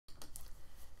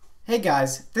Hey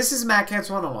guys, this is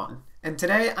MacCats 101, and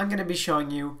today I'm going to be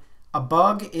showing you a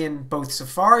bug in both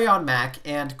Safari on Mac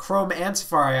and Chrome and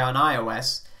Safari on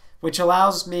iOS, which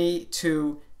allows me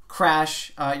to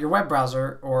crash your web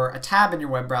browser or a tab in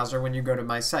your web browser when you go to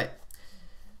my site.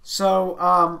 So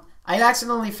I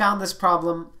accidentally found this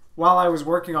problem while I was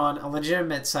working on a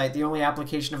legitimate site, the only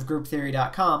application of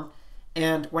grouptheory.com,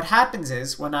 and what happens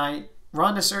is when I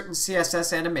run a certain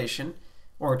CSS animation,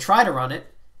 or try to run it,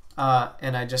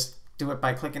 and I just do it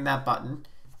by clicking that button,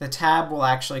 the tab will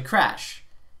actually crash.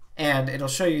 And it'll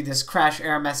show you this crash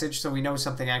error message, so we know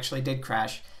something actually did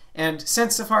crash. And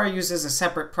since Safari uses a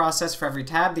separate process for every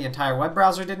tab, the entire web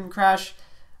browser didn't crash.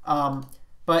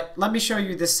 But let me show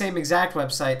you this same exact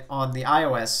website on the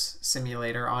iOS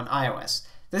simulator on iOS.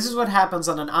 This is what happens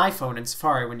on an iPhone in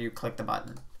Safari when you click the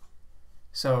button.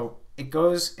 So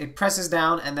it presses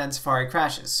down and then Safari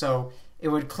crashes. So it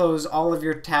would close all of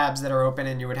your tabs that are open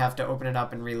and you would have to open it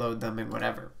up and reload them and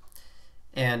whatever.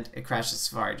 And it crashes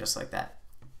Safari just like that.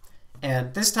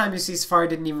 And this time you see Safari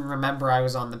didn't even remember I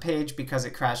was on the page because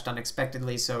it crashed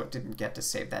unexpectedly, so it didn't get to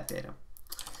save that data.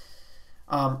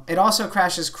 It also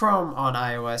crashes Chrome on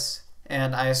iOS,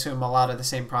 and I assume a lot of the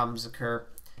same problems occur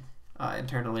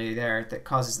internally there that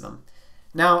causes them.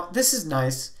 Now this is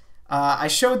nice. I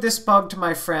showed this bug to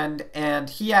my friend and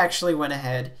he actually went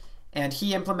ahead and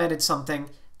he implemented something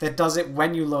that does it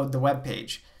when you load the web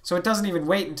page. So it doesn't even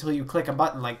wait until you click a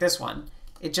button like this one.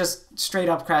 It just straight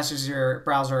up crashes your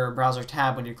browser or browser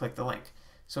tab when you click the link.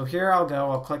 So here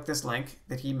I'll click this link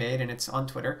that he made, and it's on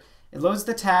Twitter. It loads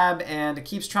the tab and it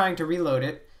keeps trying to reload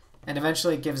it, and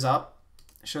eventually it gives up.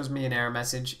 It shows me an error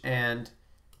message, and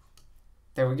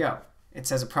there we go. It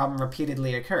says a problem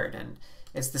repeatedly occurred, and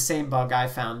it's the same bug I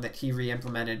found that he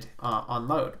re-implemented on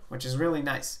load, which is really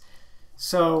nice.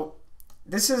 So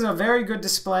this is a very good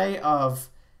display of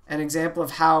an example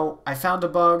of how I found a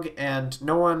bug and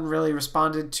no one really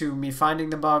responded to me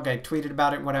finding the bug. I tweeted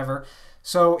about it, whatever.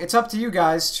 So it's up to you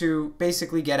guys to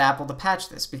basically get Apple to patch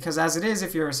this, because as it is,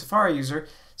 if you're a Safari user,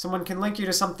 someone can link you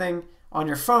to something on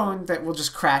your phone that will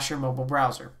just crash your mobile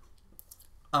browser.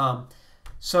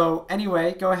 So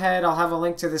anyway, go ahead. I'll have a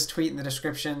link to this tweet in the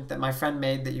description that my friend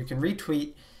made that you can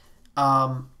retweet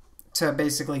to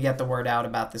basically get the word out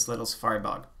about this little Safari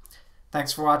bug.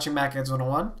 Thanks for watching MacCats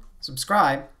 101.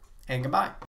 Subscribe, and goodbye.